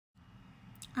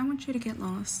I want you to get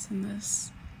lost in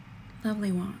this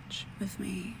lovely watch with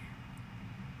me,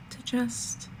 to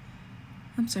just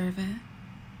observe it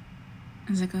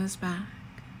as it goes back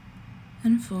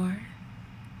and forth,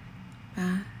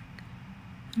 back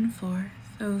and forth,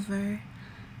 over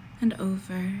and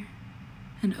over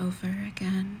and over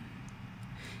again.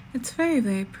 It's very,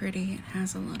 very pretty. It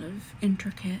has a lot of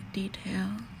intricate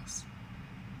details.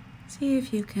 See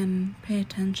if you can pay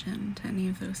attention to any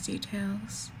of those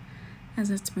details as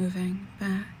it's moving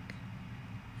back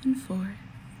and forth,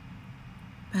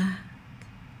 back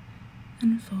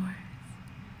and forth,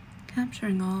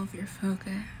 capturing all of your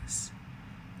focus,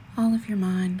 all of your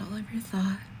mind, all of your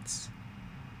thoughts,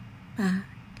 back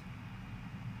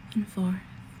and forth,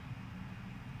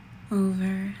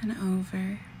 over and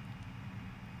over,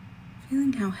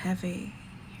 feeling how heavy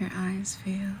your eyes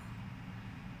feel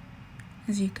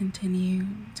as you continue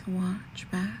to watch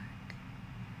back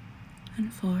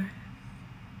and forth,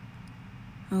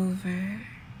 over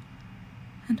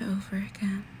and over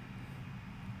again.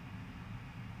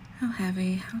 How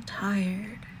heavy, how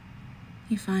tired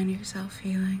you find yourself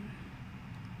feeling.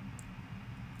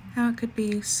 How it could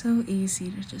be so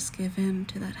easy to just give in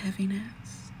to that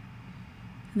heaviness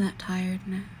and that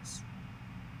tiredness,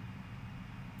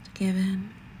 to give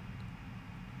in,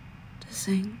 to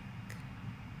sink,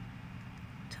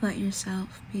 to let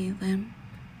yourself be limp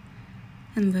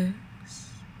and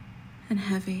loose and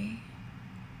heavy,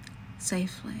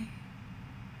 safely,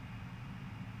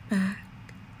 back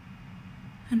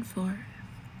and forth,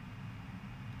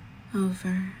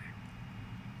 over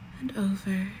and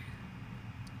over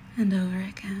and over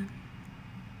again.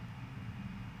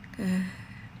 Good.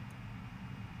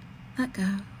 Let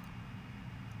go.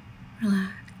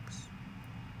 Relax.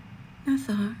 No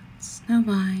thoughts, no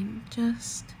mind,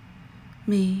 just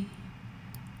me,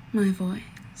 my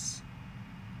voice,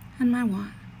 and my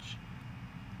watch,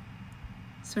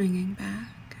 swinging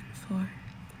back and forth.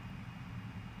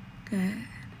 Good.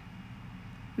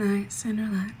 Nice and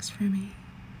relaxed for me.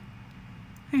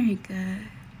 Very good.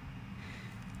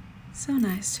 So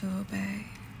nice to obey.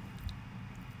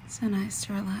 So nice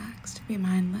to relax, to be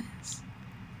mindless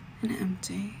and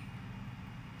empty.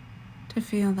 To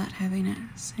feel that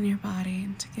heaviness in your body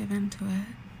and to give into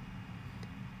it.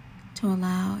 To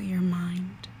allow your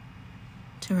mind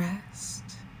to rest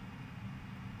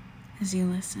as you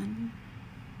listen,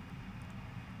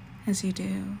 as you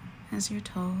do, as you're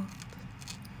told.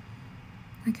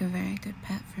 Like a very good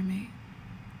pet for me.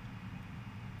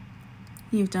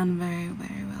 You've done very,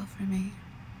 very well for me.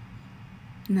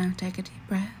 Now take a deep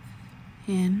breath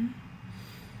in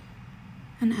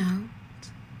and out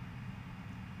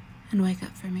and wake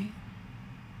up for me.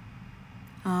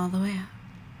 All the way up.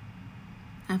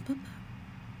 Up, up, up.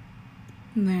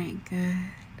 Very good.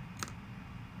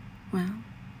 Well,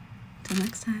 till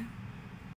next time.